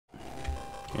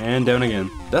And down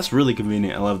again. That's really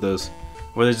convenient. I love those.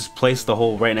 Where they just place the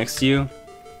hole right next to you.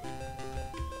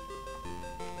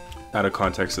 Out of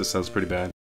context, this sounds pretty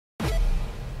bad.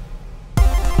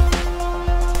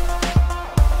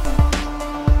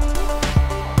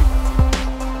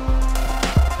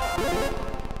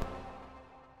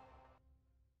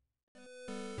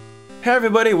 Hey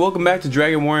everybody, welcome back to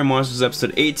Dragon Warrior Monsters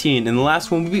episode 18. In the last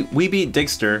one, we beat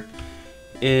Dixter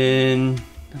in,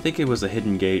 I think it was a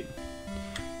hidden gate.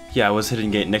 Yeah, it was a hidden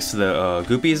gate next to the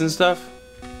goopies and stuff.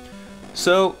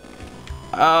 So,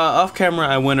 off camera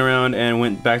I went around and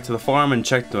went back to the farm and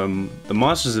checked the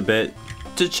monsters a bit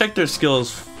to check their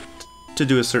skills to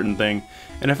do a certain thing.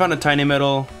 And I found a tiny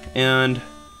metal and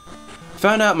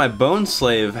found out my bone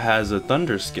slave has a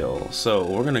thunder skill. So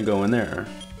we're gonna go in there.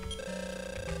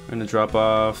 I'm gonna drop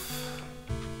off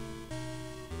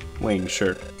wing,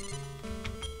 sure.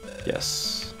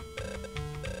 Yes.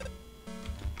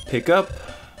 Pick up.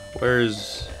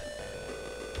 Where's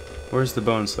the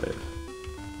bone slave?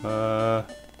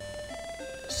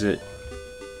 Is it?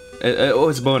 Oh,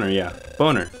 it's Bonr. Yeah,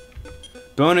 Bonr.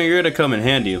 Bonr, you're gonna come in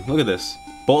handy. Look at this.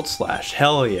 Bolt slash.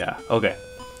 Hell yeah. Okay.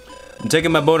 I'm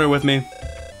taking my Bonr with me.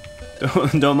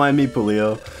 Don't mind me,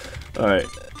 Polio. All right.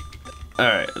 All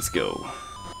right. Let's go.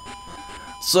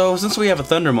 So, since we have a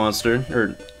thunder monster,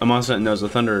 or a monster that knows a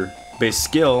thunder-based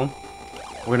skill,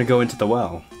 we're gonna go into the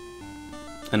well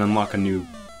and unlock a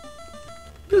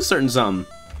certain something.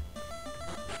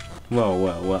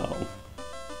 Well.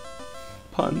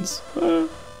 Puns.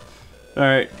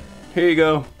 Alright, here you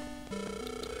go.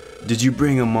 Did you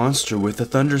bring a monster with a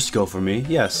thunder skill for me?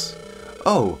 Yes.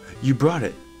 Oh, you brought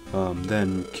it.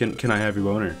 Then can I have your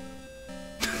Bonr?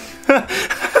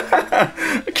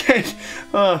 Okay.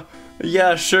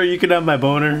 Yeah, sure, you can have my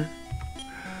Bonr.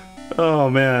 Oh,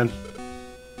 man.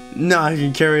 Now I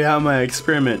can carry out my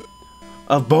experiment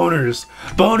of boners.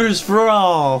 Boners for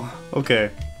all!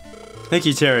 Okay. Thank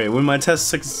you, Terry. When my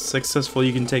test is successful,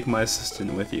 you can take my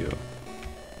assistant with you.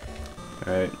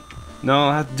 Alright. No, all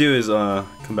I have to do is,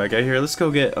 come back out here. Let's go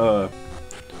get, our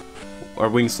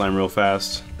wing slime real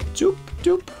fast. Joop,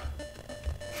 joop.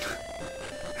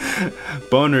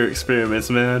 Bonr experiments,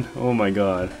 man. Oh my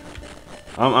god.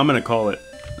 I'm gonna call it.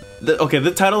 Okay,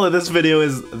 the title of this video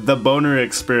is The Bonr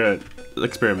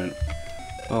Experiment.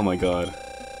 Oh my god.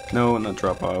 No, not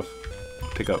drop off.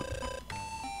 Pick up.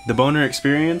 The Bonr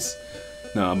Experience?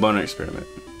 No, Bonr Experiment.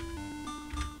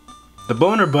 The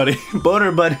Bonr Buddy.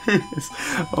 Bonr Buddies.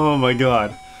 Oh my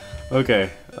god. Okay.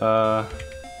 We're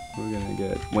gonna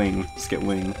get wing. Let's get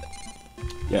wing.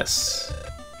 Yes.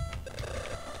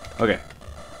 Okay.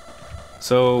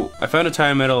 So, I found a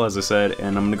tiny metal, as I said,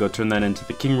 and I'm gonna go turn that into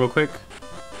the king real quick.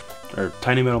 Or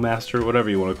tiny metal master, whatever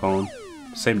you want to call him.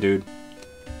 Same dude.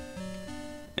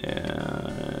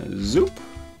 And zoop.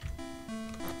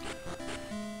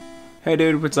 Hey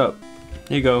dude, what's up?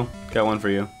 Here you go. Got one for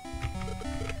you.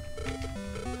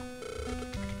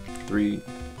 3.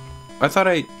 I thought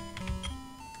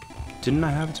didn't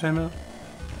I have a tiny metal?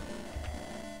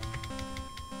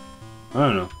 I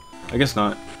don't know. I guess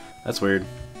not. That's weird.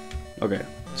 Okay,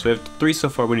 so we have 3 so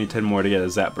far, we need 10 more to get a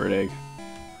Zap Bird egg.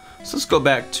 So let's go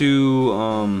back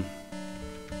to,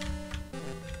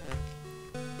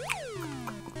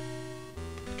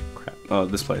 crap, oh,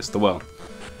 this place, the well.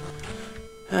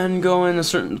 And go in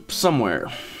somewhere.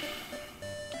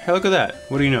 Hey, look at that,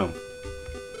 what do you know?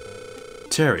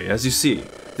 Terry, as you see,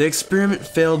 the experiment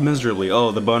failed miserably.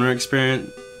 Oh, the Bonr experiment,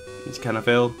 it's kinda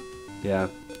failed. Yeah,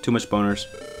 too much boners.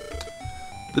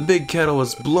 The big kettle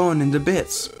was blown into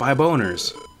bits by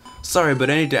boners. Sorry, but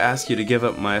I need to ask you to give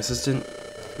up my assistant.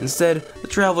 Instead, the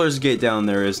traveler's gate down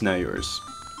there is now yours.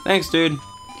 Thanks, dude.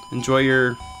 Enjoy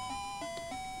your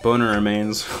Bonr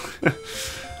remains.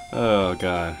 Oh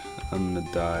god, I'm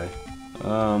gonna die.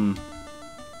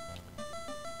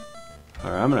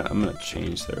 Alright, I'm gonna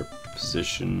change their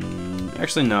position.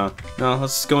 Actually, no,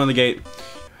 let's go in the gate.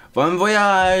 Bon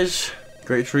voyage!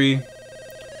 Great tree.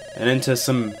 And into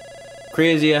some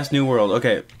crazy ass new world.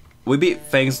 Okay, we beat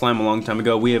Fang Slime a long time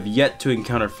ago. We have yet to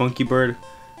encounter Funky Bird.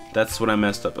 That's what I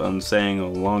messed up on saying a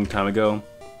long time ago.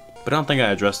 But I don't think I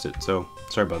addressed it, so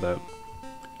sorry about that.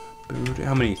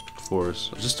 How many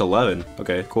floors? Just 11.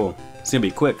 Okay, cool. It's gonna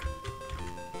be quick.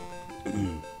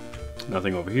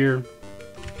 Nothing over here.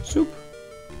 Soup.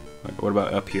 Okay, what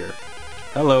about up here?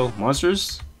 Hello,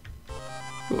 monsters?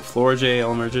 Ooh, Flora J,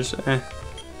 Elmergers.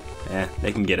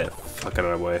 They can get it. Fuck out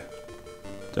of our way.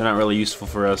 They're not really useful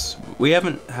for us. We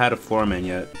haven't had a floor man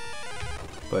yet,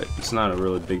 but it's not a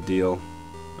really big deal.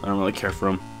 I don't really care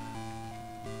for them.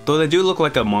 Though they do look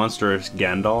like a monstrous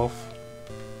Gandalf.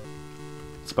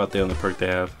 It's about the only perk they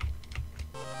have.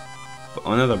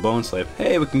 Another bone slave.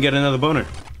 Hey, we can get another boner.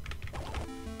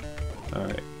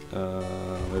 Alright.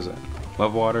 What is that?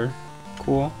 Love water.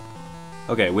 Cool.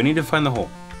 Okay, we need to find the hole.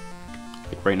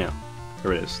 Like right now.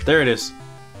 There it is. There it is.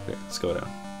 Okay, let's go down.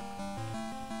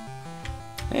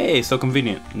 Hey, so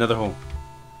convenient. Another hole.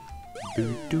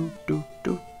 Do do do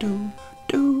do do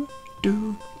do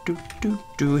do do do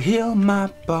do. Heal my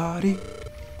body.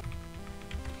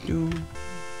 Do.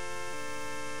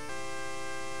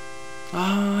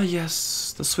 Ah,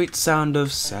 yes, the sweet sound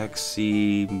of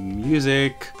sexy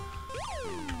music.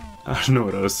 I don't know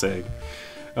what I was saying.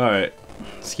 Alright,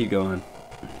 let's keep going.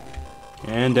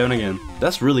 And down again.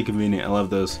 That's really convenient. I love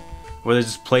those. Where they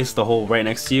just place the hole right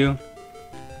next to you.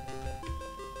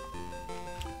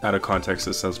 Out of context,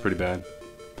 this sounds pretty bad.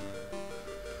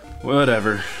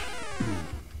 Whatever.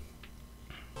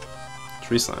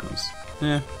 Tree slimes.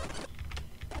 Yeah.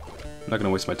 I'm not gonna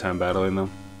waste my time battling them.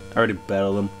 I already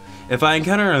battled them. If I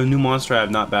encounter a new monster I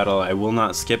have not battled, I will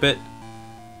not skip it.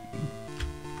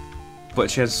 But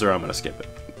chances are I'm gonna skip it.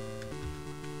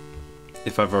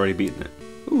 If I've already beaten it.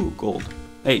 Ooh, gold.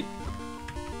 Hey.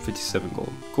 57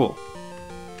 gold. Cool.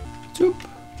 Zoop.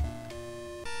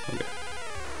 Okay.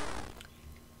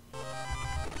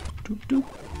 Doop doop.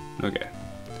 Okay.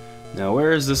 Now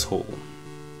where is this hole?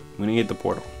 I'm gonna get the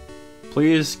portal.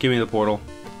 Please give me the portal.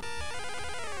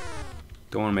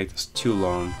 Don't want to make this too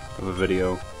long of a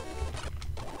video.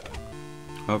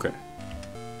 Okay.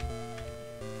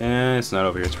 And it's not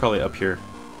over here. It's probably up here.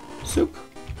 Soup.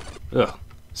 Ugh.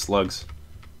 Slugs.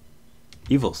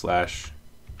 Evil slash.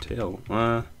 Tail.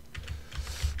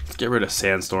 Let's get rid of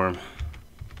Sandstorm.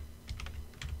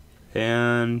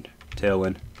 And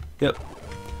Tailwind. Yep.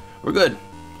 We're good.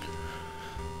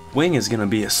 Wing is gonna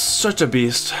be such a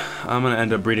beast. I'm gonna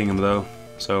end up breeding him though.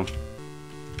 So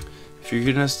if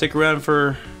you're gonna stick around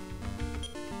for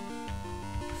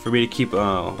me to keep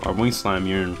our wing slime,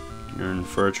 you're in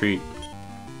for a treat.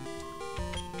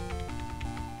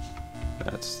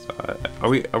 That's are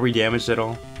we damaged at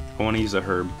all? I want to use a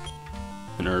herb,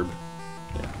 an herb.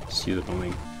 Yeah, just use it on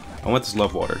wing. I want this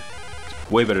love water.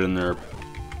 It's way better than the herb.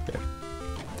 Okay,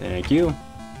 thank you.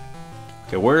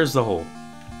 Okay, where is the hole?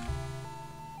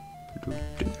 There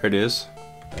it is.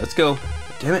 Let's go.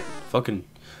 Damn it! Fucking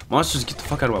monsters, get the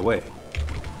fuck out of my way.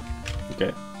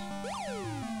 Okay.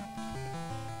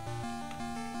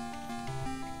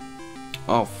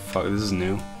 Oh fuck, this is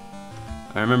new.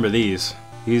 I remember these.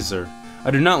 These are...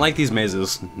 I do not like these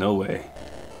mazes. No way.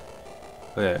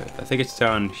 Okay, I think it's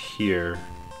down here.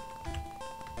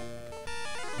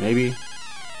 Maybe?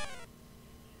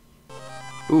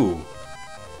 Ooh.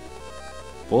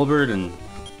 Bullbird and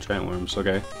giant worms,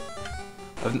 okay.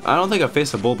 I don't think I've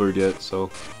faced a bullbird yet,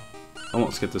 so I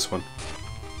won't skip this one.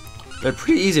 They're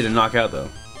pretty easy to knock out though.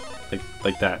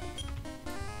 Like that.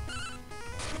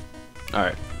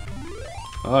 Alright.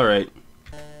 Alright.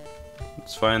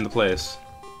 Let's find the place.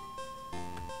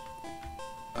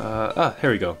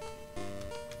 Here we go.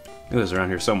 It was around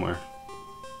here somewhere.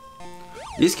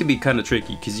 These can be kind of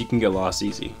tricky because you can get lost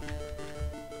easy.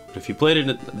 But if you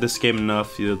played this game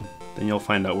enough, then you'll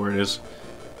find out where it is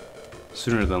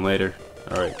sooner than later.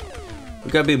 Alright.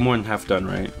 We gotta be more than half done,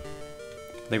 right?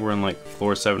 I think we're on like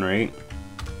floor 7 or 8.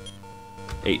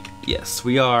 8. Yes,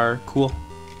 we are. Cool.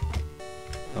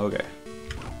 Okay.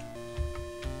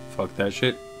 Fuck that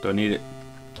shit. Don't need it.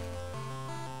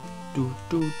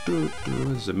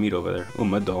 There's a meat over there. Oh,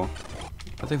 mud doll.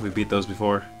 I think we beat those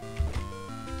before.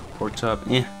 Pork chop.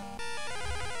 Eh.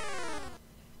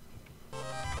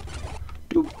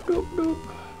 Doop, doop, doop.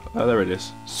 Oh, there it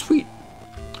is. Sweet.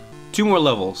 2 more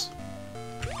levels.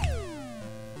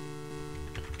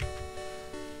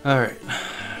 Alright.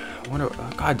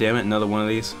 God damn it, another one of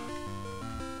these.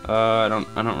 I don't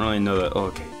really know that. Oh,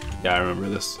 okay. Yeah, I remember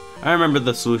this. I remember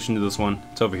the solution to this one.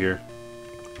 It's over here.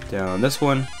 Down this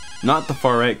one. Not the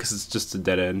far right, because it's just a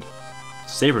dead end.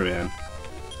 Saberman.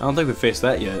 I don't think we faced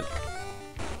that yet.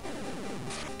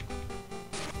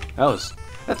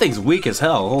 That thing's weak as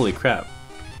hell. Holy crap.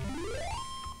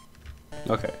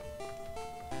 Okay.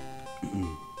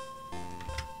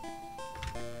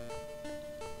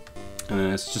 And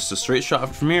then it's just a straight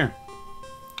shot from here.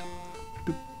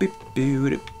 Da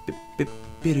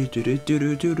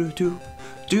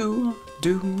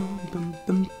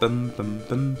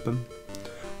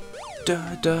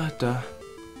da da.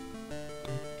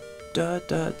 Da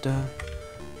da da.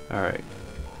 Alright.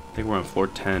 I think we're on floor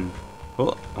 10.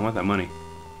 Oh, I want that money.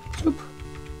 Swoop.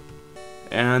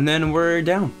 And then we're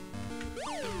down.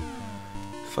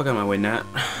 Fuck out my way, Nat.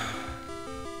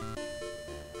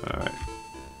 Alright.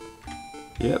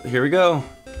 Yep, here we go.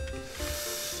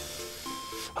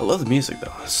 I love the music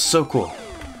though. It's so cool.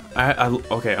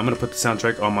 Okay, I'm gonna put the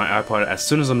soundtrack on my iPod as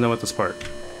soon as I'm done with this part.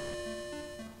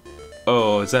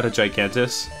 Oh, is that a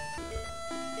Gigantus?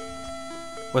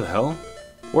 What the hell?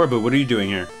 Warbu, what are you doing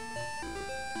here?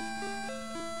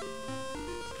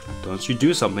 Don't you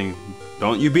do something.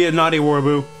 Don't you be a naughty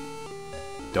Warbu.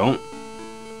 Don't.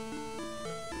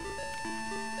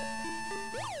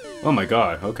 Oh my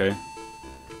god, okay.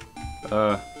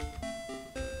 Oh,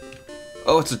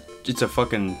 it's a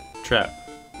fucking trap.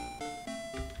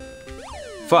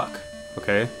 Fuck.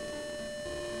 Okay.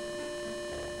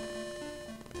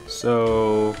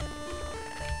 So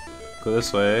go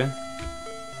this way.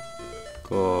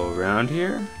 Go around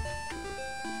here.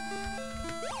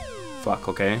 Fuck,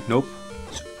 okay. Nope.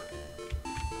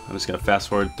 I'm just gonna fast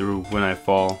forward through when I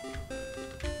fall.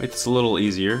 Make this a little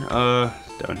easier.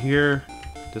 Down here.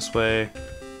 This way.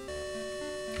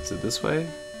 Is it this way?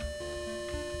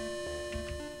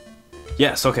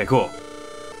 Yes, okay, cool.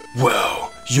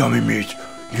 Wow, yummy meat.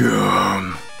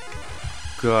 Yum.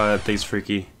 God, that thing's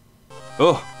freaky.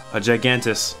 Oh, a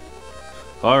Gigantus.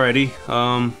 Alrighty,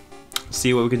 let's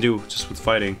see what we can do just with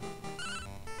fighting.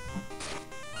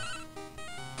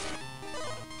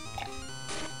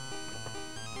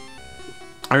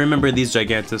 I remember these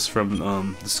Gigantus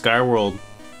from the Sky World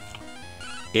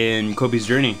in Kobe's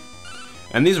Journey,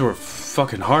 and these were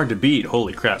fucking hard to beat.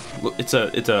 Holy crap! Look, it's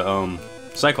a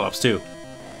Cyclops too.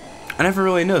 I never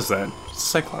really noticed that. It's a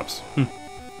Cyclops.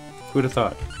 Who'd have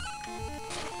thought?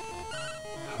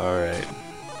 All right,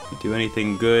 do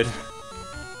anything good?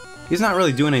 He's not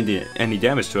really doing any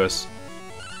damage to us.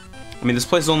 I mean, this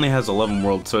place only has 11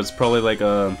 worlds, so it's probably like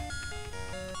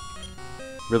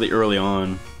really early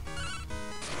on.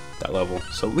 That level,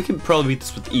 so we can probably beat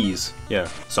this with ease. Yeah,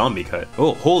 zombie cut.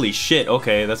 Oh, holy shit.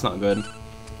 Okay, that's not good.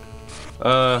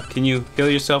 Can you heal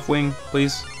yourself, Wing,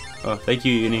 please? Oh, thank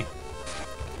you, Uni.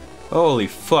 Holy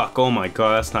fuck. Oh my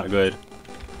god, that's not good.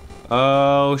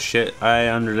 Oh shit,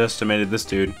 I underestimated this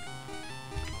dude.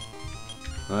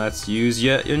 Let's use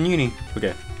yet in Uni.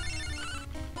 Okay.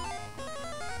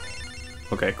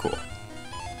 Okay, cool.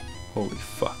 Holy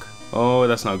fuck. Oh,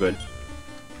 that's not good.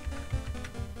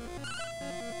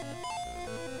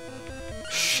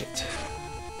 Shit.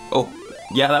 Oh,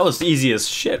 yeah, that was easy as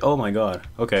shit. Oh my god.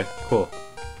 Okay, cool.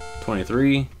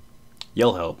 23.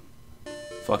 Yell help.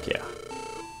 Fuck yeah.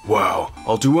 Wow,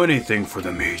 I'll do anything for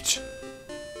the meat.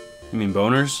 You mean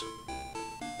boners?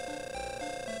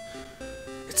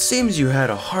 It seems you had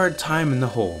a hard time in the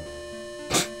hole.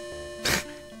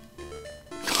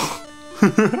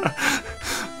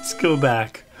 Let's go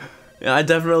back. Yeah, I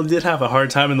definitely did have a hard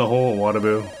time in the hole,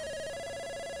 Wataboo.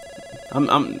 I'm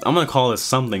gonna call this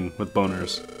something with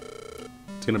boners.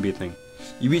 It's gonna be a thing.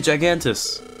 You beat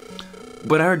Gigantus.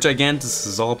 But I heard Gigantus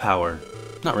is all power.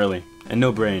 Not really. And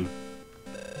no brain.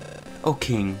 Oh,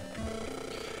 King.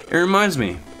 It reminds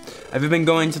me. Have you been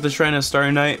going to the Shrine of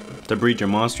Starry Night to breed your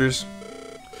monsters?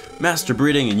 Master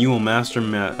breeding and you will master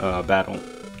battle.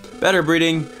 Better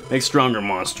breeding makes stronger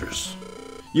monsters.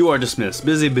 You are dismissed.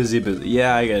 Busy, busy, busy.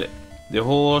 Yeah, I get it. The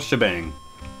whole shebang.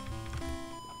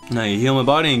 Now you heal my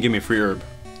body and give me a free herb.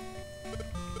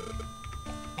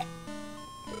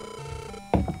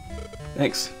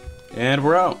 Thanks. And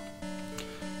we're out.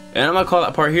 And I'm gonna call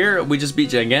that part here. We just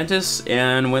beat Gigantus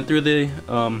and went through the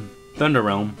Thunder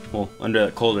Realm. Well, under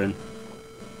that cauldron.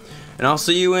 And I'll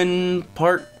see you in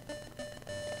part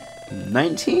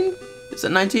 19? Is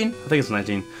it 19? I think it's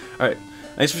 19. Alright.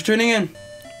 Thanks for tuning in.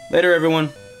 Later, everyone.